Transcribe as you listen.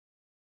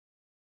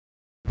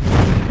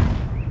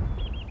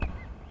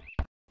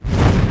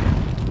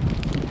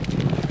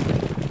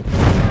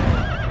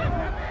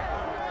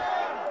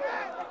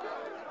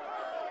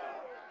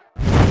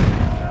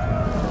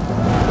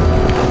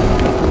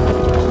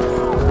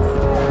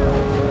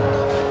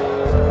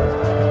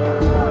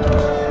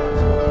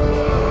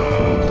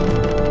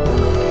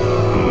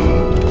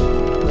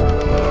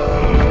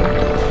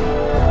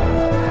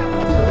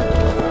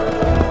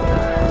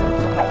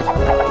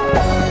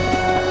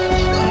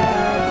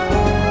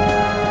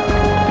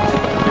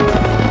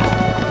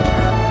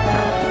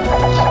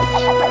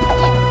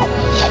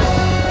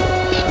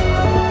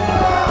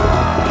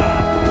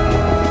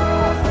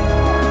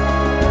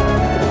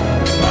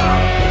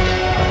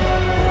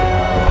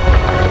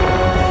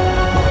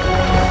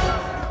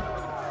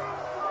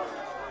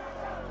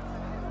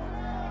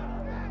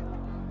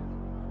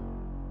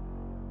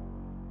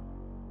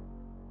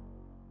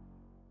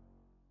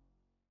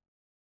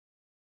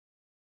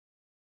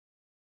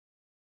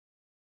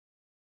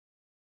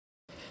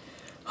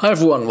Hi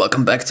everyone,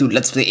 welcome back to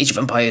Let's Play Age of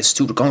Empires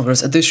 2 the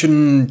Conquerors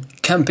Edition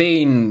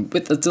campaign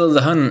with Attila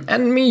the Hun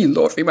and me,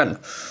 Lord Freeman.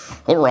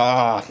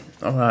 Hurrah!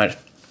 Alright,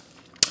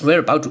 we're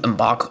about to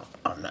embark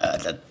on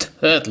the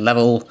third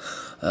level,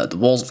 the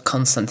Walls of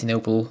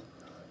Constantinople.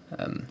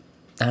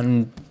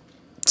 And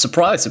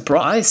surprise,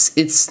 surprise,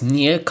 it's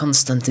near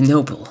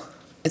Constantinople.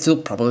 It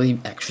will probably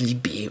actually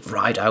be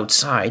right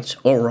outside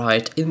or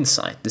right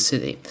inside the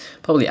city.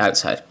 Probably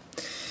outside.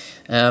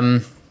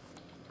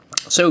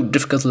 So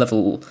difficult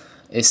level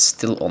is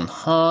still on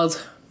hard.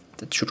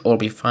 That should all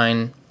be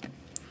fine.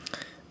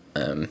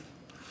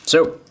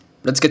 So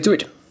let's get to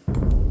it.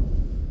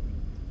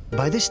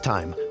 By this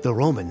time, the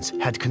Romans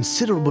had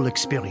considerable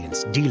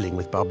experience dealing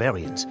with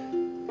barbarians.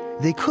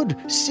 They could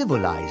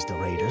civilize the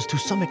raiders to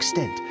some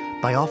extent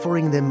by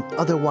offering them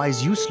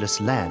otherwise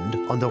useless land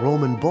on the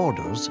Roman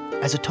borders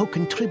as a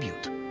token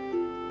tribute.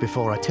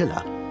 Before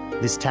Attila,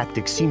 this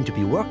tactic seemed to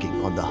be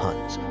working on the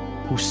Huns,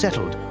 who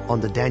settled on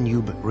the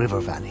Danube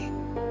River Valley.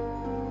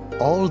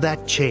 All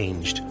that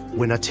changed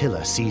when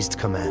Attila seized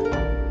command.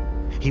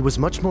 He was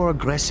much more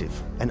aggressive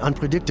and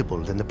unpredictable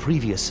than the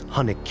previous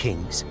Hunnic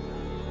kings.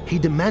 He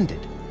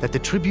demanded that the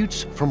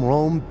tributes from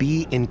Rome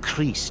be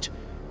increased,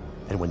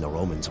 and when the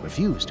Romans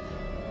refused,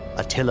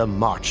 Attila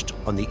marched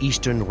on the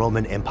Eastern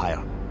Roman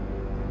Empire.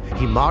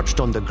 He marched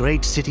on the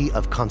great city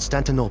of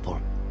Constantinople,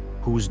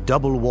 whose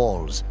double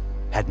walls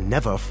had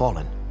never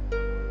fallen.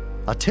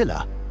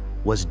 Attila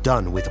was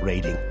done with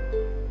raiding.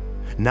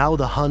 Now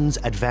the Huns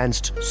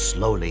advanced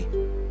slowly,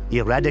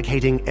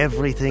 eradicating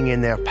everything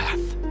in their path.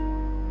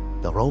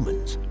 The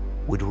Romans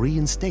would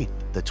reinstate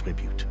the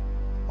tribute,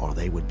 or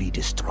they would be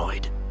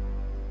destroyed.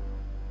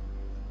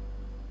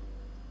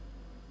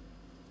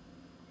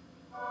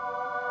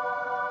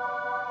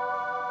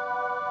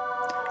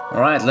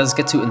 Alright, let's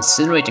get to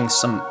incinerating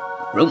some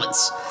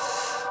Romans.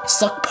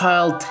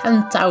 Stockpile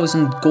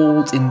 10,000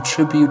 gold in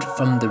tribute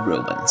from the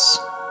Romans.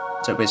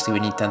 So basically we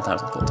need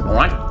 10,000 gold.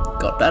 Alright,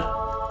 got that.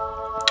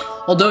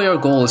 Although your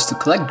goal is to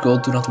collect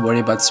gold, do not worry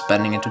about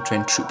spending it to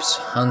train troops.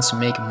 Huns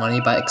make money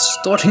by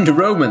extorting the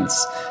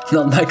Romans,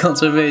 not by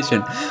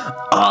conservation.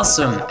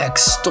 Awesome!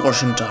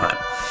 Extortion time!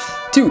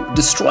 2.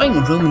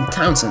 Destroying Roman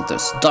town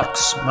centers,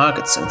 docks,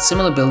 markets and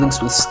similar buildings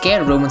will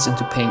scare Romans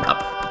into paying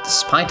up. But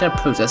despite their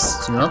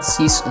protests, do not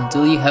cease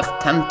until you have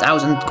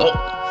 10,000 gold.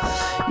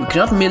 You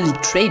cannot merely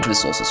trade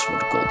resources for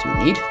the gold you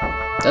need.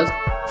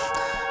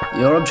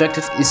 Your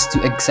objective is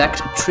to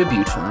exact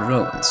tribute from the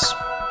Romans.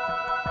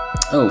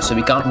 Oh, so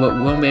we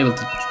won't be able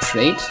to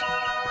trade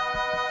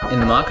in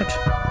the market?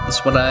 Is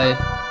what I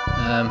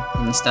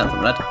understand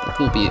from that. That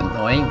will be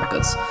annoying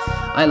because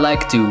I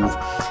like to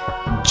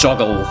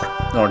juggle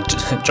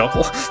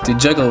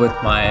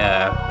with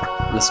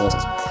my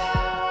resources.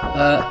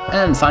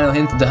 And final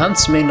hint: the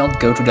Huns may not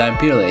go to the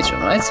Imperial Age,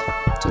 alright?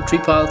 So 3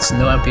 parts,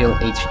 no Imperial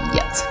Age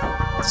yet.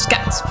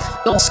 Scouts.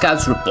 All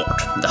scouts report.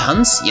 The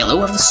Huns,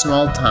 yellow, have a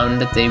small town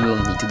that they will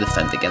need to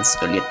defend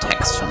against early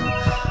attacks from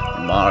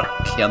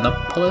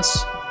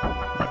Marcianopolis,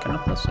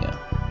 yeah,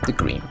 the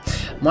green.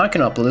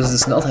 Marcianopolis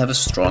does not have a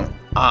strong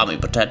army,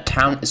 but that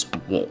town is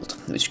walled,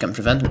 which can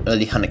prevent an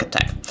early Hunnic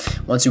attack.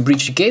 Once you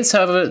breach the gates,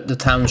 however, the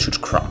town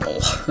should crumble.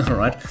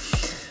 Alright.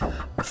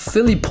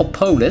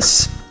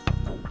 Philippopolis,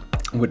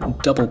 with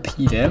double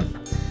P there,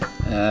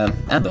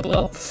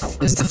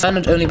 is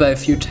defended only by a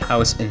few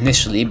towers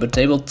initially, but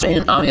they will train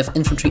an army of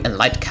infantry and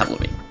light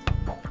cavalry.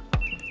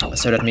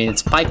 So that means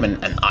it's pikemen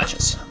and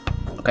archers.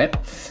 Okay.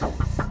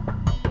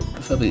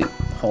 Preferably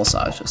horse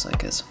archers, I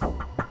guess.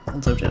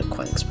 Although they're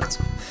quite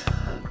expensive.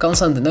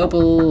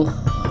 Constantinople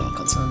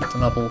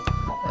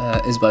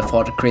is by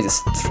far the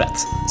greatest threat.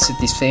 The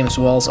city's famous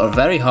walls are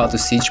very hard to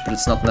siege, but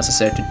it's not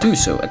necessary to do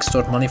so.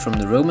 Extort money from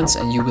the Romans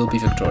and you will be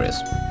victorious.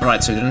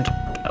 Alright, so you don't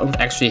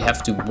actually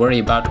have to worry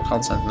about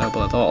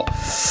Constantinople at all.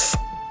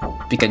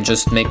 We can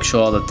just make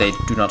sure that they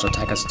do not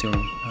attack us too.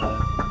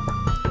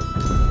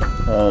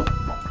 Or,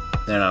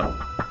 you know,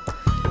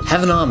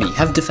 have an army,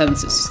 have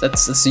defenses.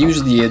 That's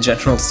usually a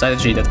general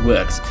strategy that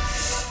works.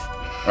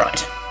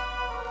 Right.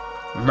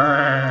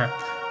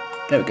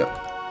 There we go.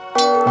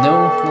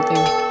 No, nothing.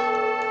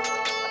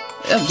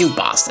 Oh, you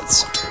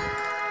bastards.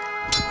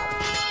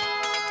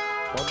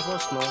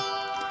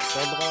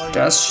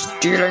 They're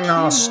stealing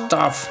our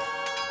stuff.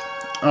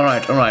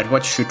 Alright,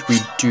 what should we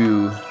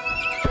do?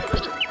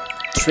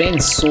 Train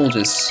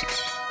soldiers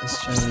is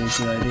generally a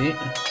good idea.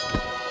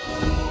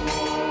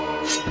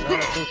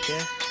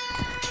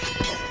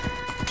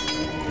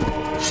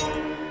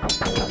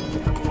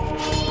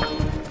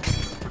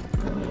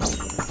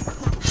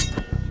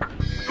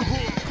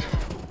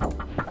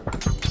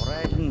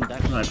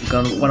 Right, we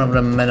got one of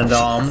the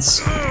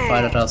men-at-arms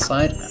fight at our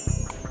side.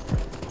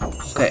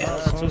 Okay.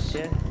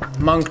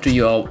 Monk, do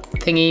your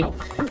thingy.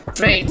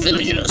 Train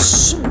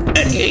villagers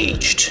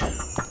engaged.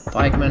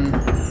 Pikemen.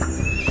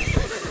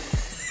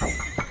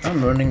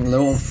 I'm running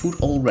low on food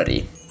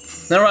already.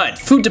 Alright,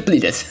 food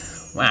depleted.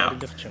 Wow.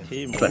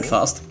 It went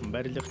fast.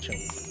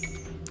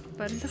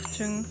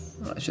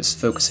 Right, just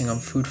focusing on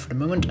food for the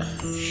moment.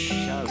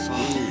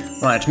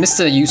 Right,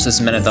 Mr.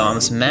 Useless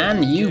Man-at-Arms,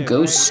 man, you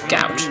go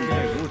scout.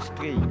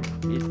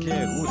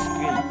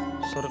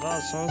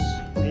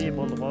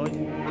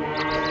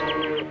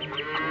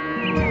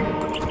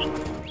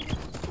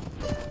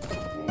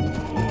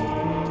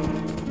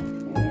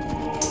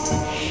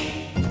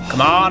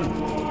 Come on!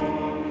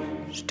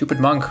 Stupid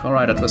monk.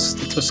 Alright, it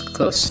was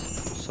close.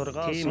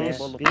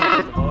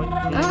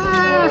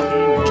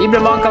 Keep the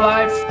monk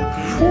alive!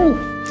 Whew.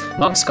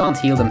 Monks can't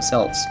heal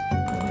themselves.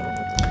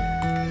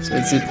 So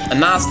it's a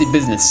nasty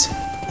business.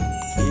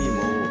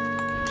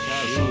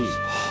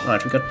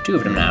 Right, we got 2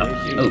 of them now.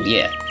 Oh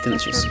yeah,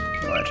 villagers.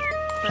 Right.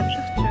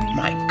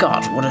 My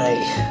god, what a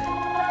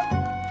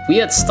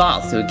weird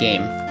start to a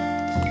game.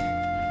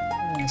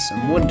 There's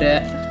some wood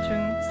there.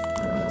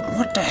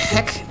 What the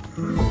heck?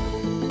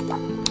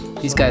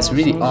 These guys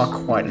really are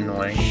quite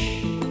annoying.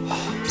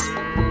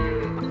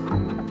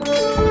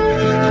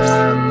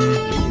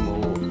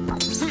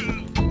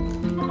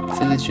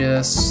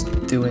 Villagers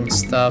doing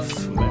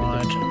stuff.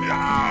 Right.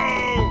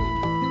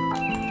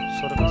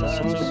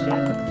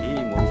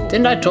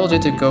 Didn't I told you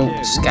to go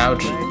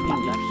scout?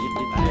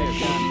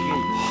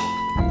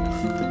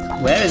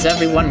 Where is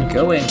everyone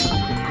going?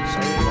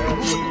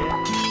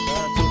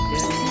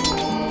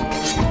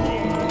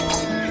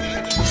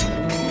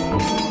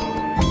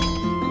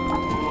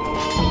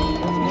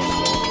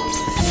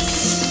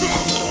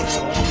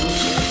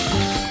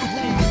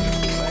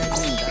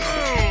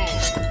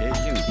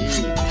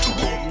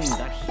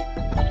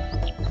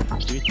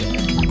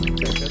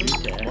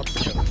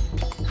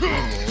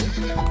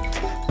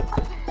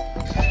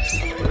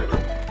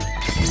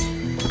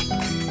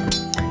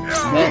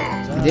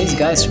 These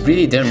guys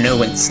really don't know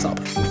when to stop.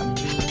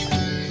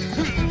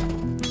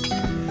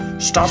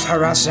 Stop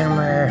harassing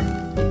me!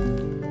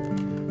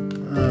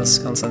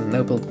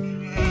 Constantinople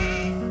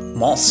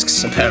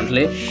mosques,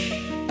 apparently.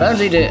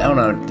 Apparently they... oh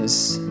no,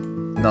 this...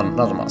 not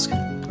a mosque.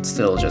 It's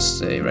still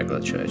just a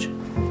regular church.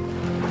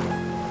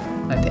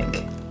 I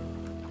think.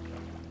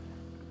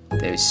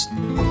 There's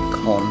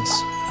columns.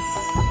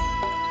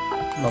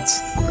 Not...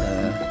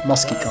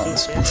 mosque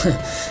columns.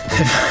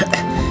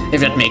 If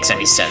that makes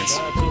any sense.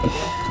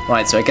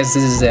 Right, so I guess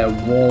this is their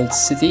walled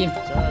city.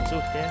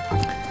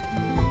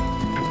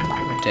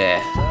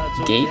 Their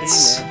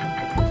gates.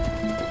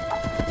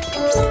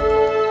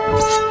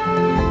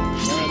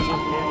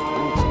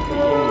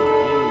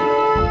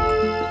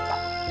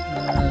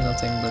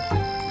 Nothing but...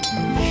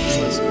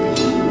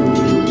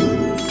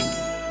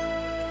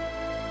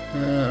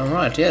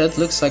 alright, yeah, that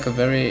looks like a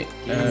very,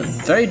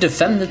 very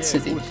defended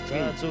city.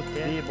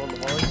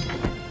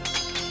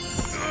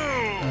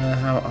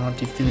 How are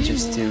the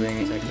villagers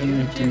doing?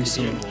 You do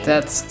some of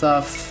that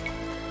stuff.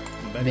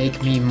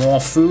 Make me more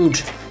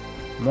food.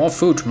 More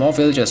food, more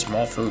villagers,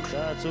 more food.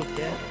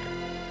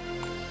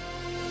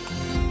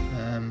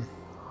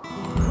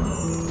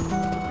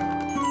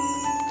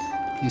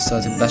 You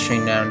started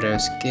battering down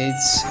those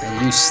gates,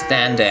 and you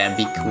stand there and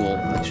be cool.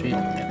 Actually,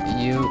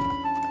 you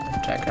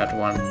attack that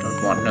one.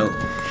 Don't want no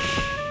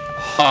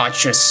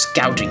archers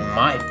scouting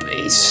my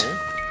base.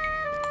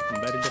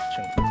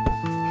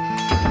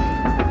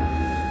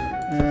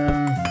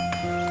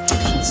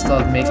 Should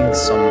start making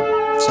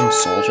some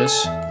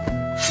soldiers.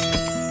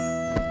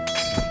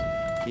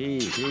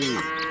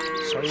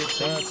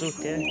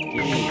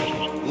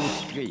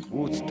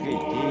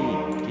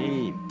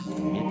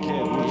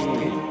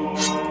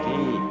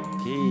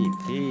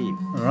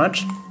 Alright.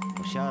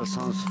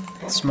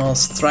 Small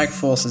strike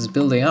force is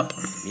building up.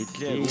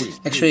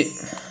 Actually,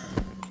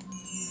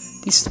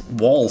 these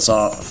walls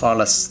are far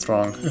less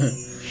strong.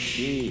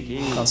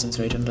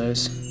 Concentrate on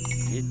those.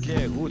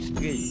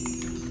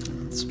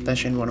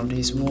 Especially in one of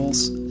these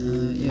walls.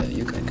 Yeah,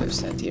 you can go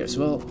stand here as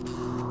well.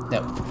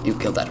 No, you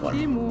killed that one.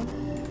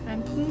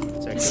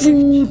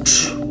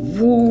 Woot!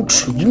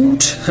 Woot!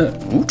 Woot!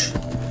 Woot?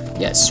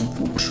 Yes,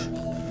 woot.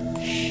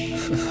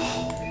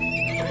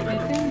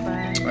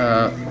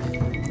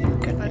 You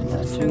get me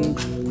more food.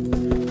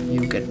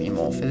 You get me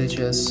more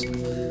villagers.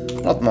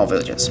 Not more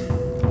villagers.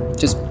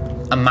 Just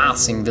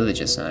amassing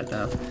villagers right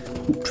now.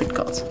 Ooh, trick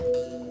cards.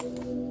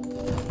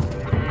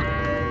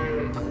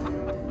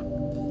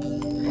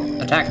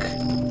 Attack!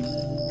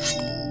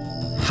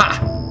 Ha!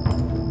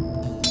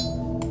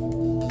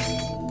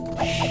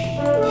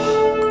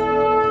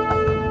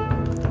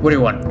 What do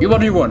you want? What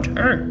do you want?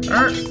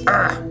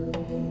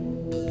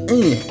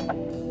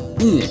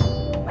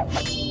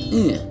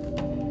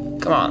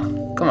 Come on,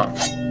 come on.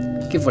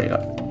 Give what you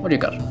got. What do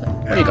you got?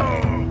 What do you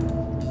got?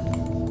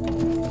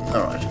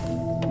 Alright.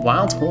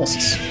 Wild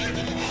horses.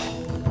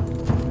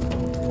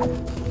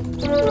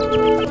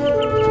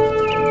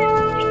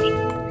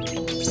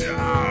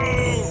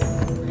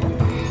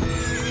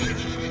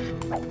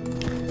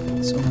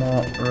 Some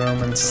more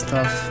Roman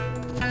stuff.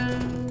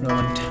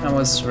 Roman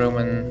towers,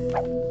 Roman...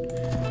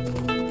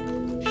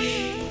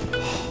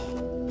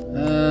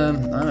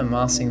 I'm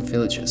amassing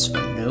villagers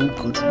for no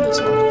good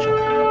reason.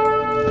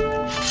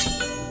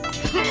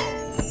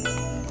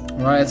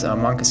 Right, our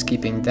monk is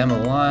keeping them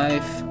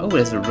alive. Oh,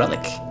 there's a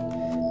relic.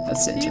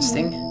 That's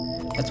interesting.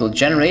 That will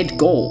generate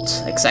gold.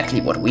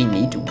 Exactly what we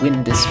need to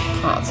win this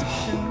part.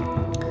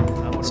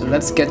 So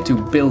let's get to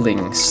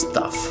building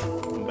stuff.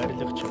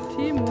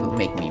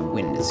 make me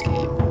win this game.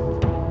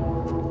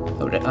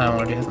 Oh, I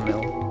already have a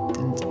mill.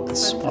 Didn't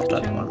spot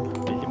that one.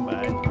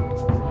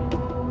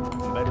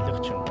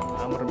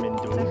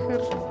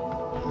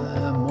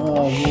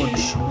 More wood,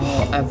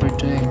 more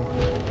everything.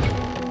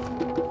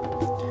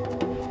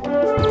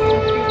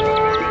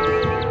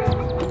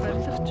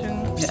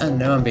 Yeah, I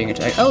know I'm being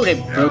attacked. Oh,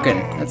 they're broken.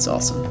 That's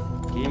awesome.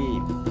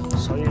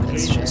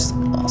 That's just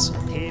awesome.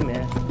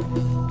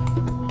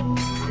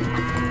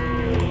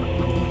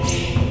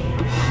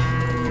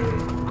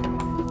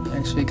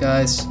 Actually,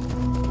 guys,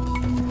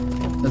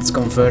 let's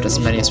convert as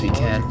many as we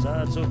can.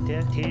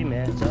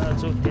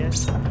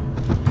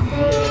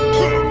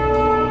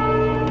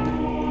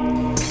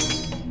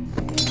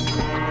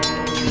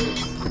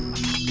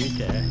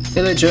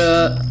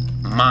 Villager,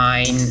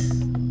 mine,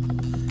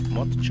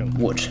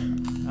 wood.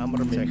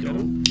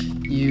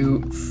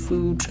 You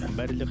food.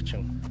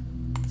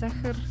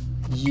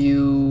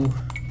 You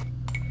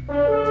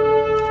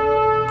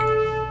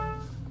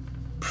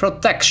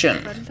protection.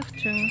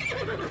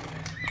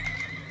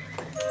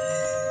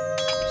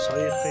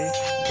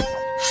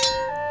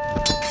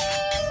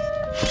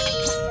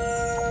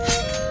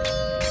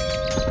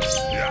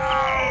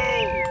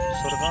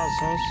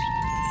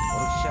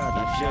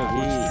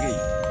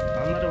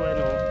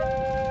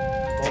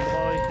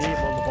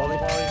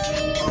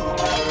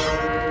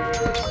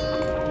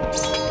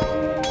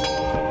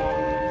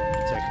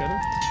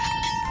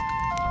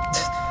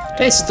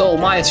 They stole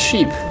my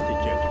sheep. Or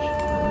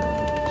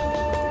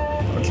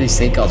at least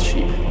they got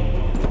sheep.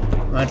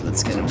 Right,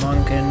 let's get a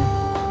monk in.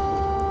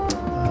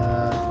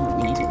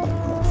 We need a lot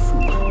more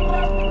food.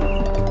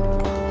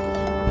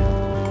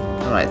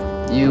 Alright,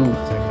 you...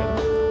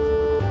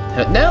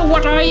 No,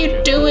 what are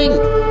you doing?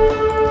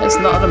 There's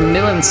not a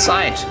mill in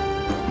sight.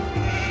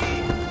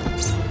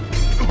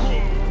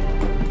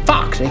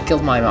 Fuck, they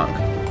killed my monk.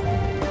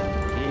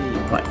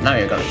 Right, now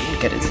you're gonna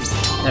get it.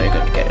 Now you're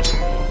gonna get it.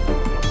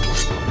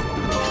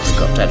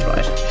 Got that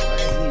right.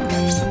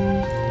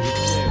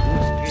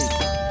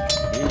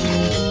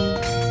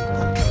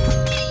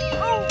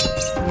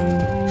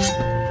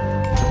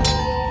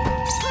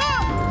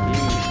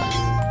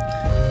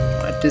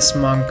 Right, this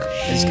monk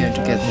is going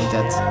to get me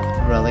that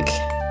relic.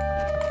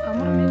 I'm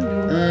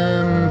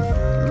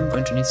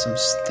going to need some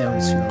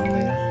stones sooner or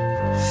later.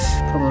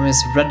 Problem is,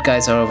 red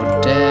guys are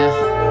over there,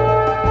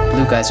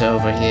 blue guys are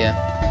over here.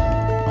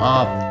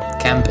 Our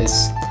camp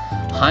is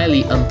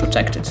highly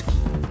unprotected.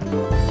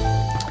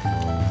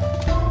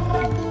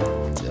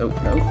 Oh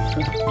no.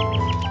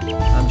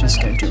 I'm just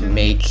going to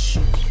make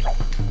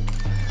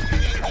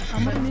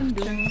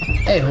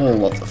a whole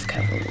lot of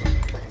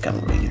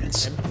cavalry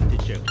units.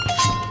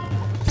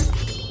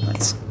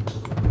 Nice.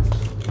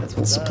 That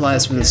will supply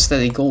us with a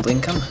steady gold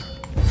income.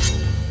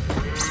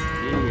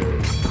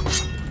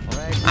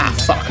 Ah,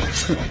 fuck.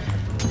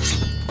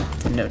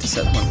 Didn't notice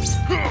that one.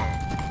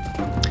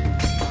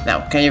 Now,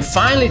 can you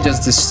finally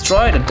just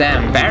destroy the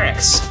damn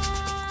barracks?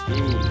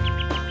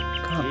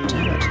 God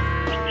damn it.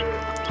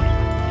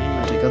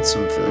 Got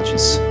some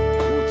villages.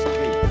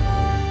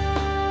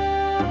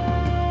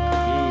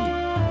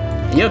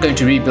 You're going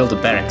to rebuild the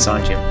barracks,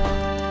 aren't you?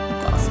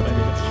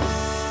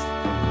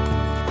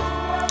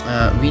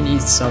 We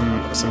need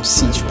some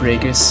siege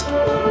breakers.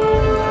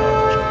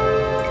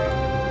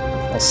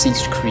 Or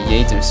siege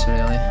creators,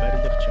 really.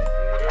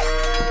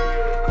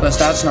 Because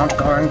that's not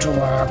going to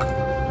work.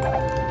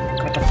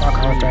 Get the fuck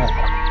out of there.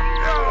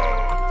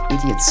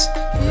 Idiots.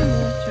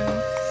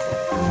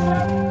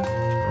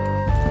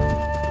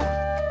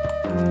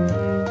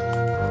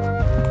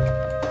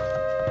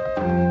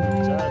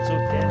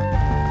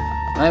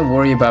 I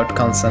worry about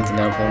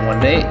Constantinople. When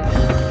they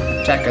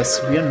attack us,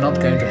 we are not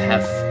going to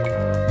have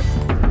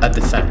a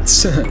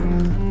defense.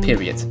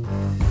 Period.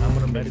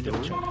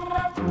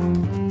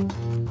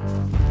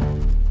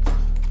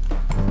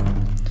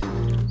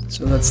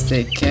 So let's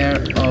take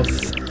care of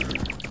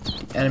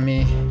the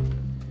enemy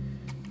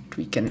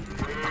we can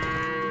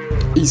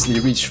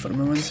easily reach for the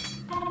moment.